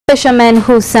Fishermen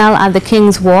who sell at the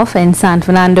King's Wharf in San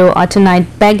Fernando are tonight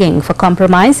begging for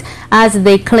compromise as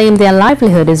they claim their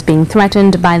livelihood is being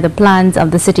threatened by the plans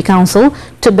of the City Council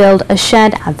to build a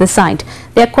shed at the site.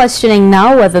 They are questioning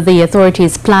now whether the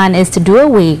authorities' plan is to do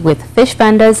away with fish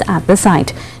vendors at the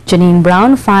site. Janine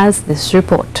Brown files this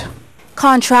report.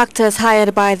 Contractors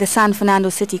hired by the San Fernando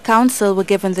City Council were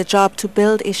given the job to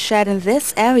build a shed in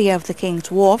this area of the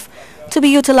King's Wharf to be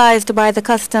utilized by the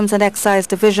Customs and Excise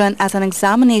Division as an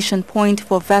examination point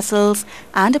for vessels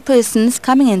and persons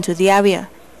coming into the area.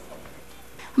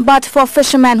 But for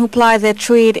fishermen who ply their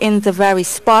trade in the very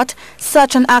spot,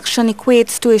 such an action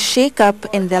equates to a shake-up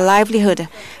in their livelihood.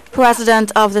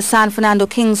 President of the San Fernando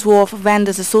King's Wharf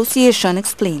Vendors Association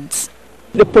explains.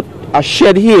 They put a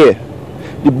shed here.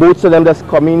 The boats of them that's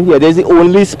coming here, there's the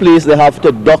only place they have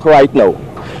to dock right now.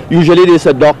 Usually there's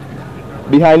a dock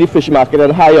behind the fish market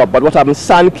and high up, but what happened,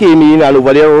 sand came in and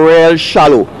over there real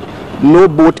shallow. No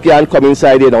boat can come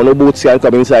inside here now, no boats can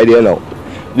come inside here now.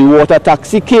 The water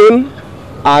taxi came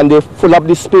and they fill up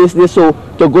the space there, so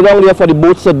to go down there for the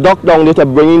boats to dock down there to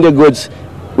bring in the goods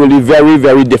will be very,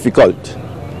 very difficult.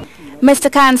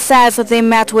 Mr. Khan says that they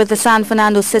met with the San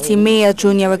Fernando City Mayor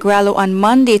Junior Agrello on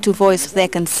Monday to voice their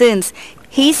concerns.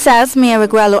 He says Mayor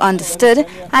Agrello understood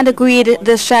and agreed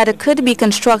the shed could be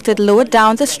constructed lower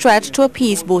down the stretch to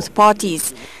appease both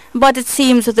parties. But it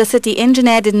seems that the city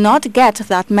engineer did not get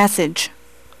that message.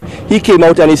 He came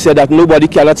out and he said that nobody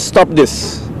cannot stop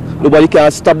this. Nobody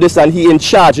cannot stop this, and he in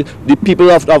charge. The people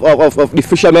of the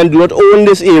fishermen do not own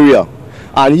this area.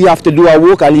 And he have to do a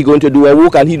work, and he going to do a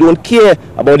work, and he don't care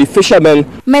about the fishermen.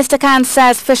 Mr. Khan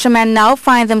says fishermen now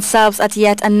find themselves at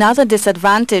yet another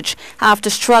disadvantage after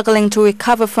struggling to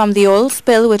recover from the oil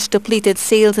spill which depleted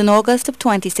sales in August of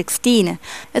 2016.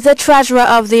 The treasurer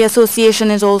of the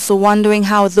association is also wondering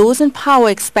how those in power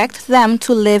expect them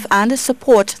to live and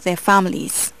support their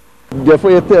families.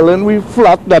 Therefore, you're telling we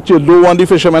flat that you don't want the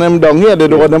fishermen down here, they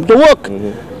don't want them to work.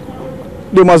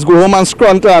 They must go home and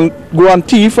scrunt and go and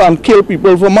thief and kill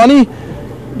people for money.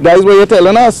 That is what you're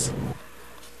telling us.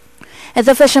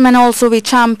 The fishermen also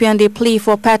championed a plea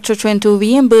for Petrotrin to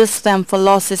reimburse them for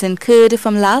losses incurred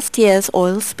from last year's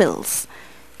oil spills.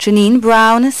 Janine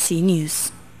Brown, C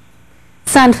News.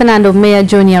 San Fernando Mayor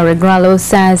Junior Agrello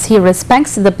says he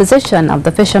respects the position of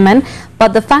the fishermen,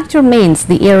 but the fact remains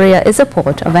the area is a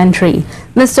port of entry.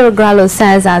 Mr. Agrello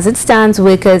says as it stands,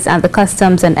 workers at the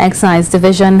Customs and Excise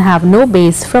Division have no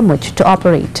base from which to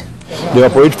operate. They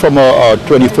operate from a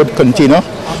 20-foot container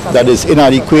that is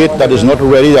inadequate, that is not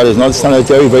ready, that is not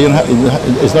sanitary,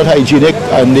 it's not hygienic,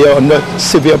 and they are under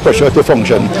severe pressure to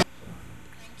function.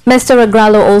 Mr.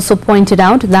 Agrello also pointed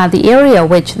out that the area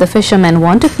which the fishermen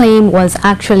want to claim was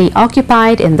actually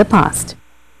occupied in the past.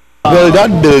 Well,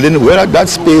 that building, where that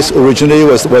space originally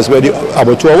was where the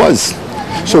abattoir was.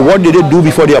 So what did it do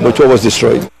before the abattoir was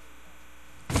destroyed?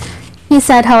 He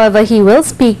said, however, he will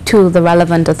speak to the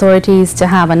relevant authorities to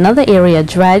have another area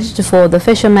dredged for the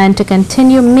fishermen to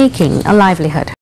continue making a livelihood.